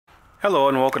Hello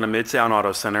and welcome to Mid-Towne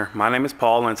Auto Center. My name is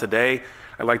Paul, and today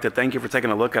I'd like to thank you for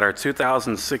taking a look at our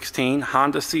 2016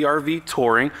 Honda CR-V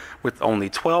Touring with only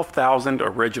 12,000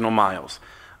 original miles.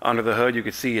 Under the hood you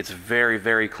can see it's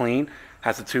very clean.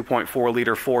 Has a 2.4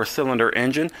 liter 4-cylinder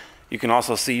engine. You can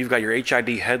also see you've got your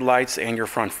HID headlights and your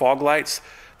front fog lights.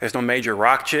 There's no major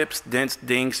rock chips, dents,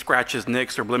 dings, scratches,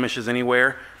 nicks, or blemishes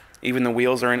anywhere. Even the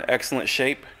wheels are in excellent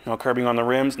shape. No curbing on the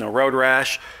rims, no road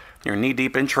rash. You're knee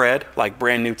deep in tread, like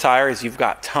brand new tires. You've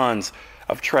got tons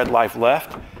of tread life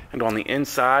left. And on the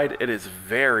inside, it is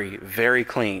very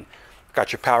clean.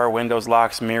 Got your power windows,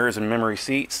 locks, mirrors, and memory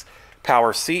seats.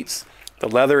 Power seats. The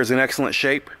leather is in excellent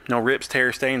shape. No rips,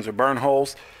 tear stains, or burn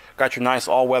holes. Got your nice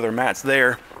all-weather mats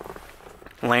there.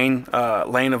 Lane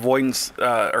avoidance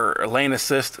or lane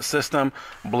assist system,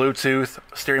 Bluetooth,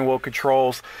 steering wheel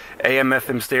controls,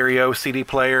 AM/FM stereo, CD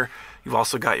player. You've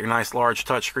also got your nice large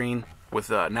touchscreen with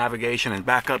navigation and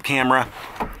backup camera,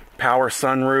 power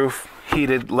sunroof,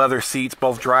 heated leather seats,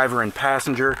 both driver and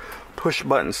passenger, push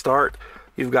button start.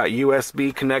 You've got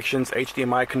USB connections,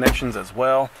 HDMI connections as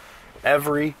well.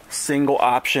 Every single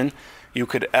option you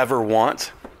could ever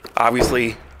want.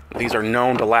 Obviously, these are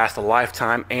known to last a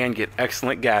lifetime and get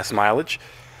excellent gas mileage.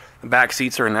 The back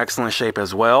seats are in excellent shape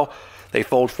as well. They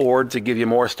fold forward to give you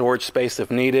more storage space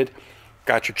if needed.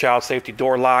 Got your child safety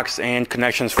door locks and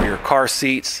connections for your car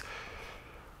seats.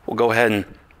 We'll go ahead and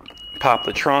pop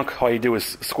the trunk. All you do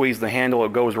is squeeze the handle,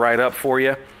 it goes right up for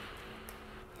you.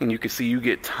 And you can see you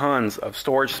get tons of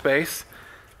storage space.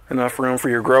 Enough room for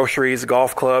your groceries,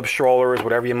 golf clubs, strollers,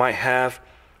 whatever you might have.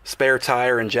 Spare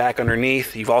tire and jack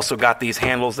underneath. You've also got these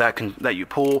handles that you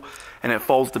pull, and it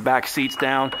folds the back seats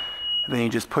down. And then you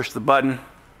just push the button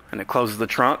and it closes the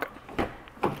trunk.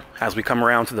 As we come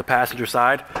around to the passenger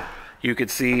side, you can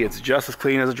see it's just as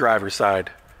clean as the driver's side.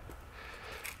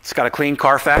 It's got a clean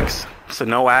Carfax, so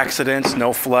no accidents,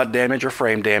 no flood damage or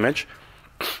frame damage.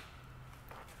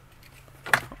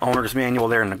 Owner's manual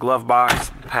there in the glove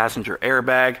box, passenger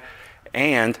airbag,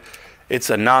 and it's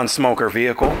a non-smoker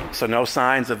vehicle, so no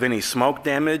signs of any smoke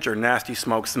damage or nasty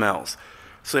smoke smells.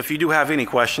 So if you do have any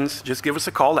questions, just give us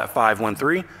a call at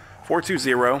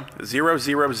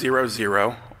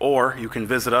 513-420-0000, or you can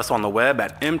visit us on the web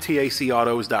at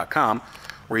mtacautos.com,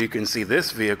 where you can see this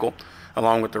vehicle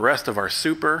along with the rest of our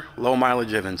super low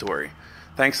mileage inventory.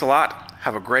 Thanks a lot.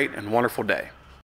 Have a great and wonderful day.